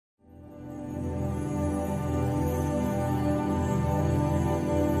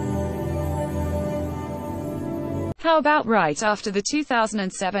How about right after the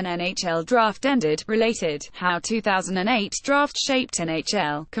 2007 NHL draft ended? Related, how 2008 draft shaped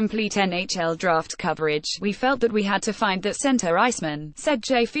NHL. Complete NHL draft coverage. We felt that we had to find that center iceman, said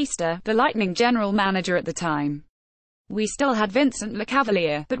Jay Feaster, the Lightning general manager at the time. We still had Vincent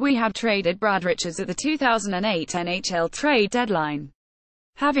LeCavalier, but we had traded Brad Richards at the 2008 NHL trade deadline.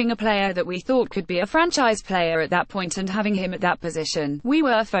 Having a player that we thought could be a franchise player at that point and having him at that position, we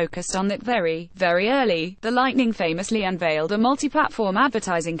were focused on that very, very early. The Lightning famously unveiled a multi-platform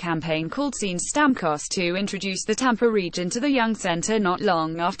advertising campaign called Stamkos to introduce the Tampa region to the young center not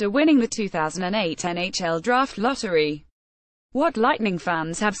long after winning the 2008 NHL draft lottery. What Lightning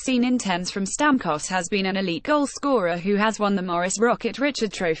fans have seen intense from Stamkos has been an elite goal scorer who has won the Morris Rocket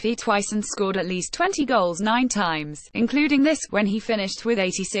Richard Trophy twice and scored at least 20 goals 9 times, including this, when he finished with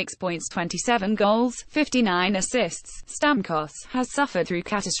 86 points, 27 goals, 59 assists. Stamkos has suffered through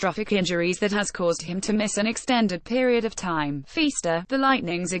catastrophic injuries that has caused him to miss an extended period of time. Feaster, the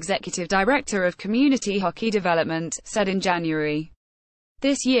Lightning's executive director of community hockey development, said in January.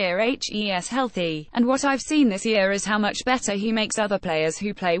 This year he's healthy, and what I've seen this year is how much better he makes other players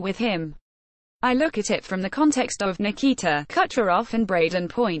who play with him. I look at it from the context of Nikita Kucherov and Braden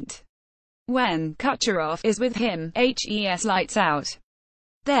Point. When Kucherov is with him, he's lights out.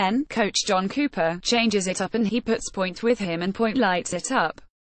 Then, Coach John Cooper changes it up and he puts Point with him and Point lights it up.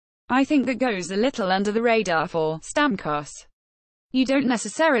 I think that goes a little under the radar for Stamkos. You don't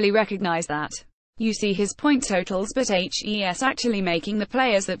necessarily recognize that. You see his point totals, but he's actually making the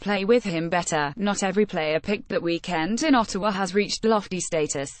players that play with him better. Not every player picked that weekend in Ottawa has reached lofty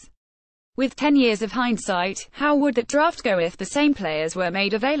status. With 10 years of hindsight, how would that draft go if the same players were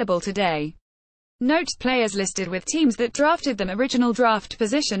made available today? Note players listed with teams that drafted them. Original draft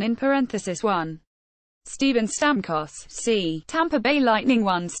position in parenthesis 1. Steven Stamkos, c. Tampa Bay Lightning.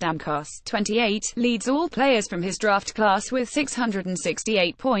 1. Stamkos, 28, leads all players from his draft class with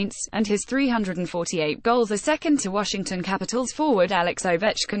 668 points, and his 348 goals are second to Washington Capitals forward Alex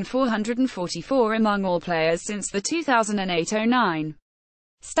Ovechkin. 444 among all players since the 2008-09.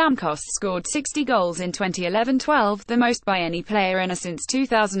 Stamkos scored 60 goals in 2011-12, the most by any player in a since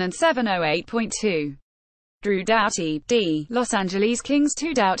 2007-08.2. Drew Doughty, D. Los Angeles Kings.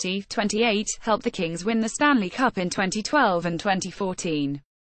 2. Doughty, 28, helped the Kings win the Stanley Cup in 2012 and 2014.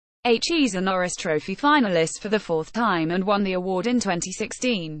 He's a Norris Trophy finalist for the 4th time and won the award in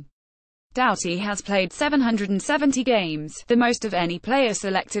 2016. Doughty has played 770 games, the most of any player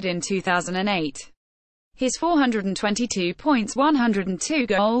selected in 2008. His 422 points, 102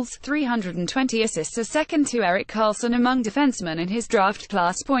 goals, 320 assists are second to Erik Karlsson among defensemen in his draft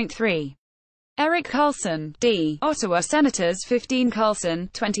class. 3. Erik Karlsson, D. Ottawa Senators. 15.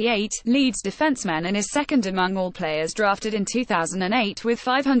 Karlsson, 28, leads defensemen and is second among all players drafted in 2008 with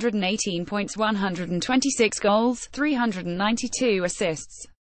 518 points, 126 goals, 392 assists.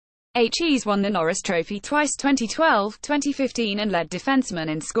 He's won the Norris Trophy twice, 2012, 2015, and led defensemen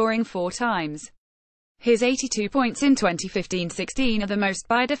in scoring 4 times. His 82 points in 2015-16 are the most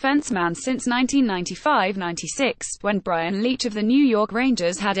by a defenseman since 1995-96, when Brian Leetch of the New York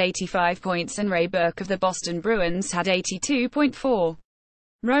Rangers had 85 points and Ray Burke of the Boston Bruins had 82.4.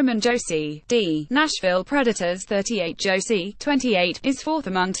 Roman Josi, D. Nashville Predators. 38. Josi, 28, is 4th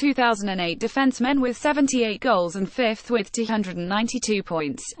among 2008 defensemen with 78 goals and 5th with 292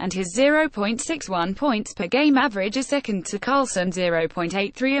 points, and his 0.61 points per game average is second to Karlsson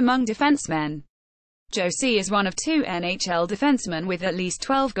 0.83 among defensemen. Josi is one of 2 NHL defensemen with at least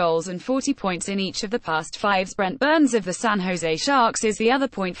 12 goals and 40 points in each of the past 5. Brent Burns of the San Jose Sharks is the other.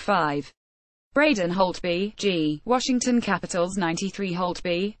 5. Braden Holtby, G. Washington Capitals. 93.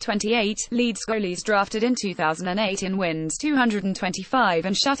 Holtby, 28, leads goalies drafted in 2008 in wins 225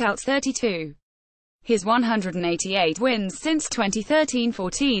 and shutouts 32. His 188 wins since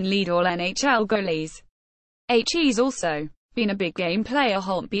 2013-14 lead all NHL goalies. He's also been a big game player.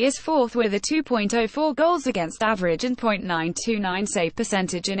 Holtby is 4th with a 2.04 goals against average and .929 save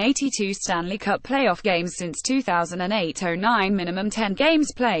percentage in 82 Stanley Cup playoff games since 2008-09, minimum 10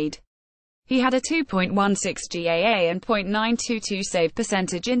 games played. He had a 2.16 GAA and .922 save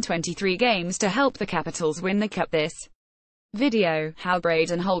percentage in 23 games to help the Capitals win the Cup. This video, how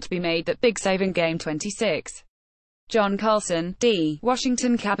Braden Holtby made that big save in Game 26. John Carlson, D.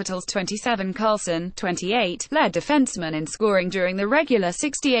 Washington Capitals. 27. Carlson, 28, led defenseman in scoring during the regular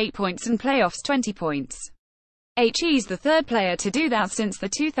 68 points and playoffs 20 points. He's the 3rd player to do that since the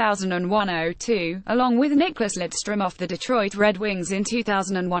 2001-02, along with Nicklas Lidstrom of the Detroit Red Wings in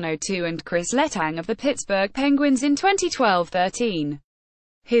 2001-02 and Chris Letang of the Pittsburgh Penguins in 2012-13.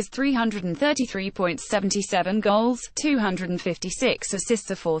 His 333.77 goals, 256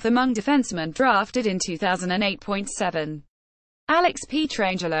 assists are fourth among defensemen drafted in 2008.7. Alex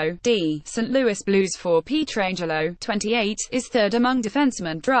Pietrangelo, D. St. Louis Blues. For Pietrangelo, 28, is third among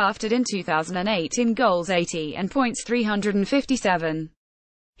defensemen drafted in 2008 in goals 80 and points 357.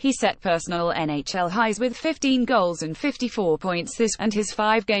 He set personal NHL highs with 15 goals and 54 points this, and his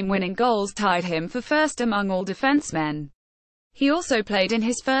 5-game winning goals tied him for first among all defensemen. He also played in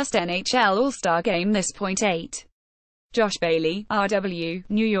his first NHL All-Star game this. 8. Josh Bailey, RW,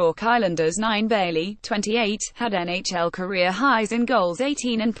 New York Islanders. 9 Bailey, 28, had NHL career highs in goals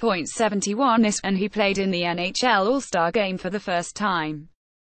 18 and points 71 this, and he played in the NHL All-Star game for the first time.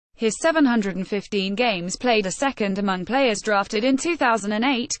 His 715 games played are second among players drafted in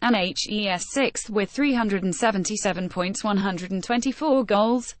 2008, and HES 6th with 377 points, 124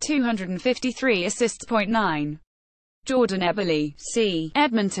 goals, 253 assists. 9. Jordan Eberle, C.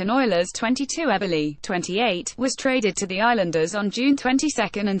 Edmonton Oilers. 22 Eberle, 28, was traded to the Islanders on June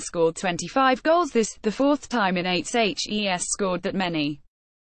 22 and scored 25 goals this, the fourth time in 8's HES scored that many.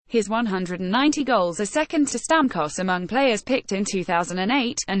 His 190 goals are second to Stamkos among players picked in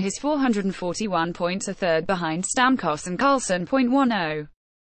 2008, and his 441 points are third behind Stamkos and Carlson. 10.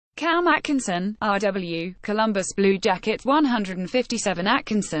 Cam Atkinson, RW, Columbus Blue Jackets. 157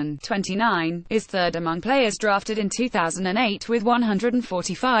 Atkinson, 29, is third among players drafted in 2008 with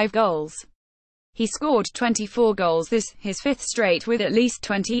 145 goals. He scored 24 goals this, his fifth straight with at least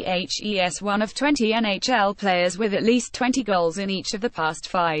 20 HES, one of 20 NHL players with at least 20 goals in each of the past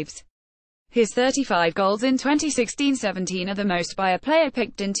 5s. His 35 goals in 2016-17 are the most by a player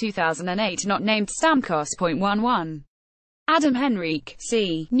picked in 2008 not named Stamkos. 11. Adam Henrique,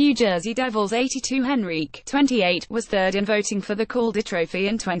 C. New Jersey Devils. 82 Henrique, 28, was third in voting for the Calder Trophy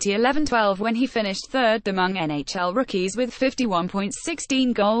in 2011-12 when he finished third among NHL rookies with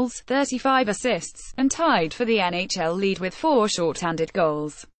 51.16 goals, 35 assists, and tied for the NHL lead with 4 shorthanded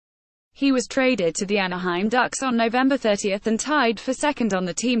goals. He was traded to the Anaheim Ducks on November 30 and tied for second on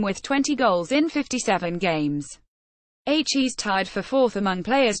the team with 20 goals in 57 games. He's tied for fourth among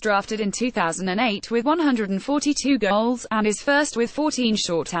players drafted in 2008 with 142 goals, and is first with 14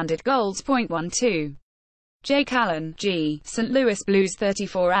 shorthanded goals. 12. Jake Allen, G. St. Louis Blues.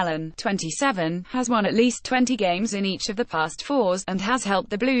 34 Allen, 27, has won at least 20 games in each of the past 4s, and has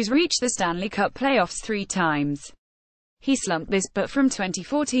helped the Blues reach the Stanley Cup playoffs 3 times. He slumped this, but from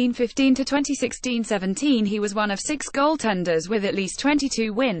 2014-15 to 2016-17 he was one of 6 goaltenders with at least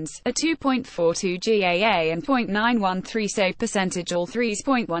 22 wins, a 2.42 GAA and .913 save percentage, all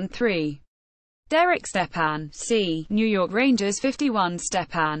 3s. Derek Stepan, C. New York Rangers. 51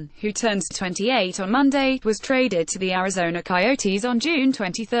 Stepan, who turns 28 on Monday, was traded to the Arizona Coyotes on June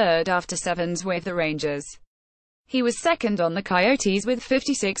 23 after 7s with the Rangers. He was second on the Coyotes with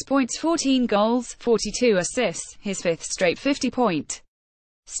 56 points, 14 goals, 42 assists, his 5th straight 50-point.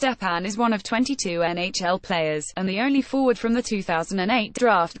 Stepan is one of 22 NHL players, and the only forward from the 2008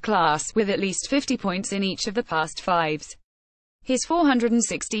 draft class, with at least 50 points in each of the past 5s. His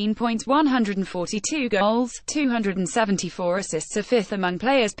 416 points, 142 goals, 274 assists are 5th among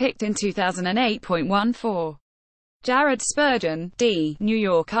players picked in 2008.14. Jared Spurgeon, D. New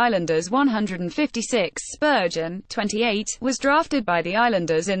York Islanders. 156 Spurgeon, 28, was drafted by the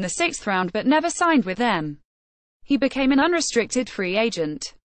Islanders in the 6th round but never signed with them. He became an unrestricted free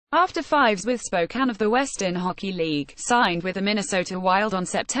agent after 5s with Spokane of the Western Hockey League, signed with the Minnesota Wild on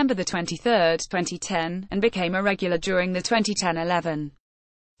September 23, 2010, and became a regular during the 2010-11.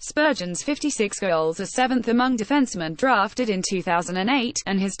 Spurgeon's 56 goals are 7th among defensemen drafted in 2008,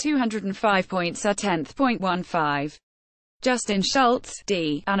 and his 205 points are 10th. 15. Justin Schultz,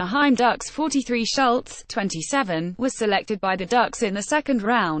 D. Anaheim Ducks. 43 Schultz, 27, was selected by the Ducks in the 2nd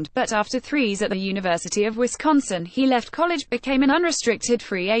round, but after 3s at the University of Wisconsin, he left college, became an unrestricted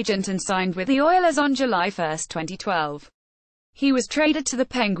free agent and signed with the Oilers on July 1, 2012. He was traded to the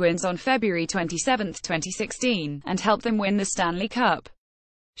Penguins on February 27, 2016, and helped them win the Stanley Cup.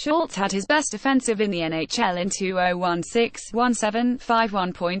 Schultz had his best offensive in the NHL in 2016-17,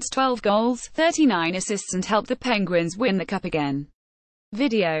 51 points, 12 goals, 39 assists, and helped the Penguins win the Cup again.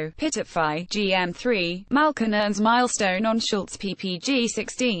 Video, Pitapfi, GM3, Malkin earns milestone on Schultz PPG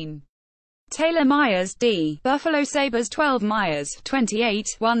 16. Taylor Myers, D. Buffalo Sabres. 12 Myers,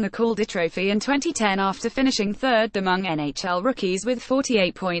 28, won the Calder Trophy in 2010 after finishing 3rd among NHL rookies with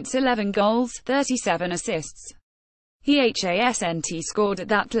 48 points, 11 goals, 37 assists. He hasn't scored at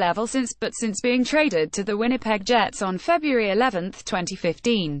that level since being traded to the Winnipeg Jets on February 11,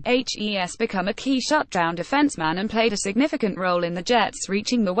 2015, he's become a key shutdown defenseman and played a significant role in the Jets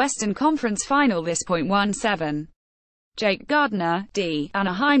reaching the Western Conference Final this. 17. Jake Gardiner, D.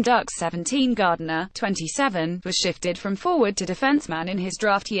 Anaheim Ducks 17. Gardiner, 27, was shifted from forward to defenseman in his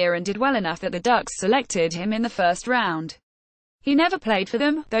draft year and did well enough that the Ducks selected him in the first round. He never played for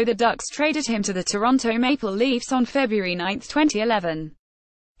them, though the Ducks traded him to the Toronto Maple Leafs on February 9, 2011.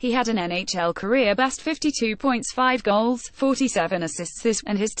 He had an NHL career-best 52 points, 5 goals, 47 assists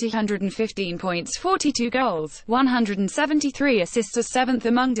and his 215 points, 42 goals, 173 assists as 7th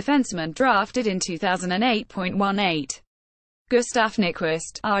among defensemen drafted in 2008.18. Gustav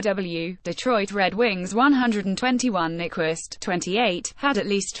Nyquist, RW, Detroit Red Wings 121. Nyquist, 28, had at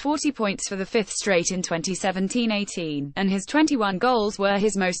least 40 points for the 5th straight in 2017-18, and his 21 goals were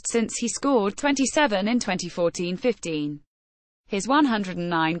his most since he scored 27 in 2014-15. His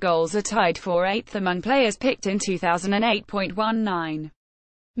 109 goals are tied for 8th among players picked in 2008.19.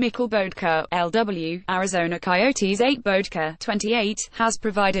 Mikkel Bodka, LW, Arizona Coyotes 8. Bodka, 28, has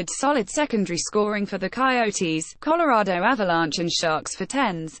provided solid secondary scoring for the Coyotes, Colorado Avalanche and Sharks for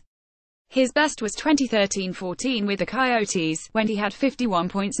tens. His best was 2013-14 with the Coyotes, when he had 51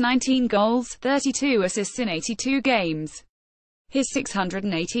 points, 19 goals, 32 assists in 82 games. His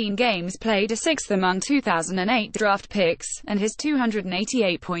 618 games played are 6th among 2008 draft picks, and his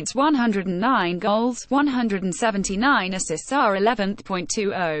 288 points, 109 goals, 179 assists are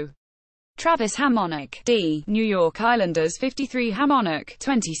 11th.20. Travis Hamonic, D. New York Islanders 53. Hamonic,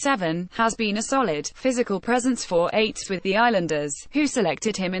 27, has been a solid, physical presence for 8th with the Islanders, who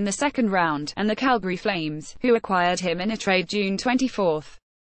selected him in the second round, and the Calgary Flames, who acquired him in a trade June 24.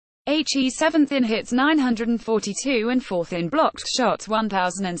 He's 7th in hits 942 and 4th in blocked shots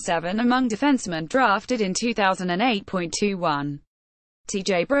 1007 among defensemen drafted in 2008.21.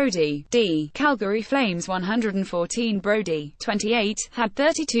 TJ Brody, D. Calgary Flames 114. Brody, 28, had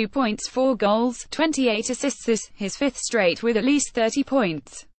 32 points, 4 goals, 28 assists this, his 5th straight with at least 30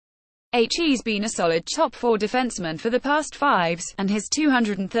 points. He's been a solid top 4 defenseman for the past 5s, and his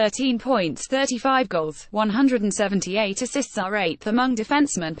 213 points, 35 goals, 178 assists are 8th among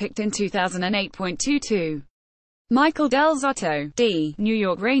defensemen picked in 2008.22. Michael Del Zotto, D. New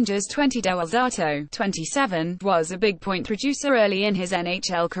York Rangers 20. Del Zotto, 27, was a big point producer early in his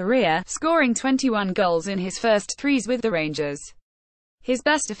NHL career, scoring 21 goals in his first 3s with the Rangers. His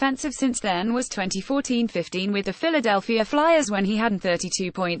best offensive since then was 2014-15 with the Philadelphia Flyers when he had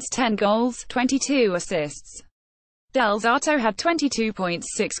 32 points, 10 goals, 22 assists. Del Zotto had 22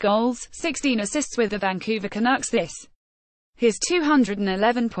 points, 6 goals, 16 assists with the Vancouver Canucks this. His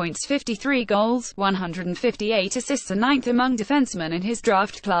 211 points, 53 goals, 158 assists are 9th among defensemen in his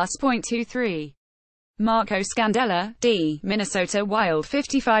draft class. .23. Marco Scandella, D. Minnesota Wild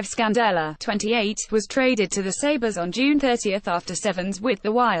 55. Scandella, 28, was traded to the Sabres on June 30 after 7s with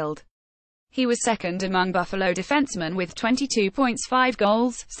the Wild. He was 2nd among Buffalo defensemen with 22 points, 5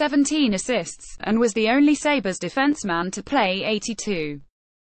 goals, 17 assists, and was the only Sabres defenseman to play 82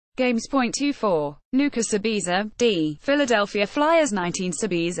 games. .24. Luka Sabisa, D. Philadelphia Flyers 19.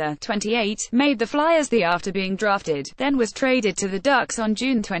 Sabisa, 28, made the Flyers the after being drafted, then was traded to the Ducks on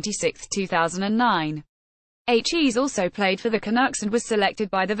June 26, 2009. He's also played for the Canucks and was selected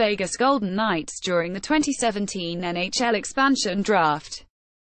by the Vegas Golden Knights during the 2017 NHL expansion draft.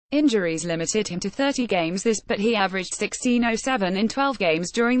 Injuries limited him to 30 games this, but he averaged 16.07 in 12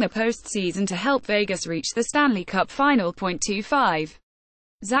 games during the postseason to help Vegas reach the Stanley Cup Final. .25.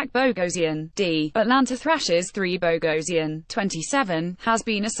 Zach Bogosian, D. Atlanta Thrashers 3. Bogosian, 27, has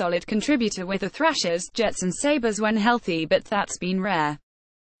been a solid contributor with the Thrashers, Jets and Sabres when healthy, but that's been rare.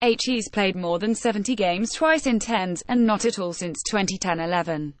 He's played more than 70 games twice in 10s, and not at all since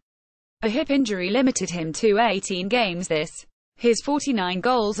 2010-11. A hip injury limited him to 18 games this. His 49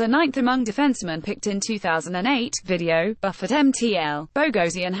 goals are 9th among defensemen picked in 2008. Video, Buffett MTL,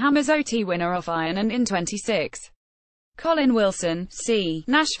 Bogosian hammers OT winner off iron and in 26. Colin Wilson, C.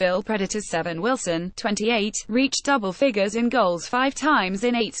 Nashville Predators 7. Wilson, 28, reached double figures in goals 5 times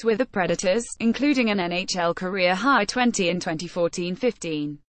in 8s with the Predators, including an NHL career-high 20 in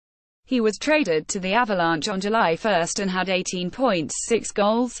 2014-15. He was traded to the Avalanche on July 1 and had 18 points, 6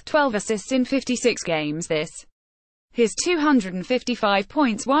 goals, 12 assists in 56 games this. His 255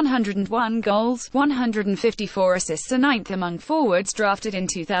 points, 101 goals, 154 assists are 9th among forwards drafted in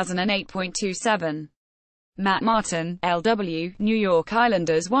 2008.27. Matt Martin, LW, New York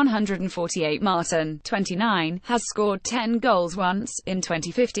Islanders 148. Martin, 29, has scored 10 goals once, in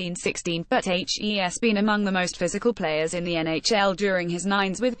 2015-16, but has been among the most physical players in the NHL during his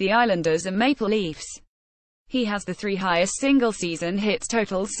 9s with the Islanders and Maple Leafs. He has the 3 highest single-season hits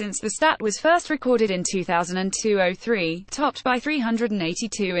totals since the stat was first recorded in 2002-03, topped by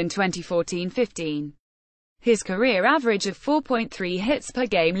 382 in 2014-15. His career average of 4.3 hits per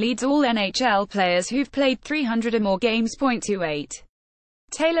game leads all NHL players who've played 300 or more games. 0.28.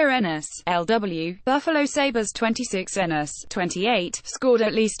 Taylor Ennis, LW, Buffalo Sabres. 26. Ennis, 28, scored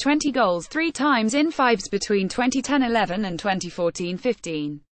at least 20 goals 3 times in fives between 2010-11 and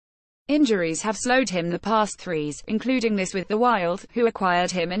 2014-15. Injuries have slowed him the past threes, including this with the Wild, who acquired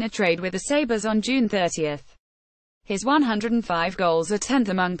him in a trade with the Sabres on June 30. His 105 goals are 10th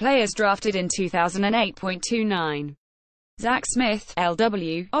among players drafted in 2008.29. Zach Smith,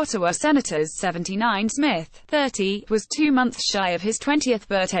 LW, Ottawa Senators. 79. Smith, 30, was 2 months shy of his 20th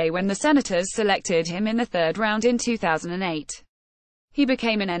birthday when the Senators selected him in the 3rd round in 2008. He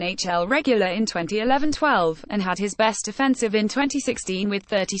became an NHL regular in 2011-12, and had his best offensive in 2016 with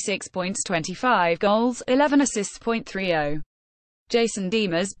 36 points, 25 goals, 11 assists. 0.30. Jason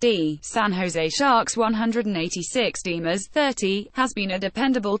Demers, D. San Jose Sharks. 186. Demers, 30, has been a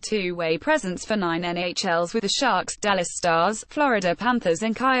dependable two-way presence for 9 NHLs with the Sharks, Dallas Stars, Florida Panthers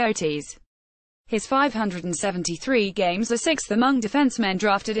and Coyotes. His 573 games are 6th among defensemen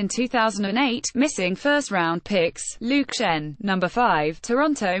drafted in 2008, missing first-round picks: Luke Shen, number 5,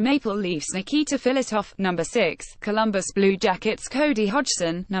 Toronto Maple Leafs Nikita Filatov, number 6, Columbus Blue Jackets Cody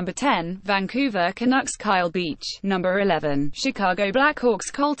Hodgson, number 10, Vancouver Canucks Kyle Beach, number 11, Chicago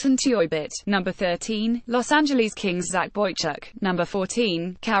Blackhawks Colton Teubert, number 13, Los Angeles Kings Zach Boychuk, number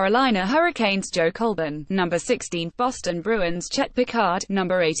 14, Carolina Hurricanes Joe Colburn, number 16, Boston Bruins Chet Pickard,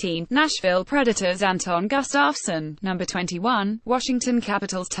 number 18, Nashville Predators Anton Gustafsson, number 21, Washington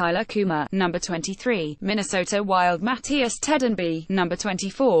Capitals Tyler Kuma, number 23, Minnesota Wild Matthias Tedenby, number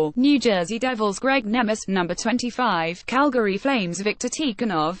 24, New Jersey Devils Greg Nemes, number 25, Calgary Flames Victor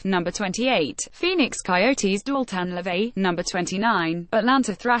Tikhonov, number 28, Phoenix Coyotes Dalton LeVay, number 29,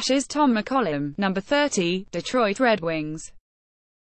 Atlanta Thrashers Tom McCollum, number 30, Detroit Red Wings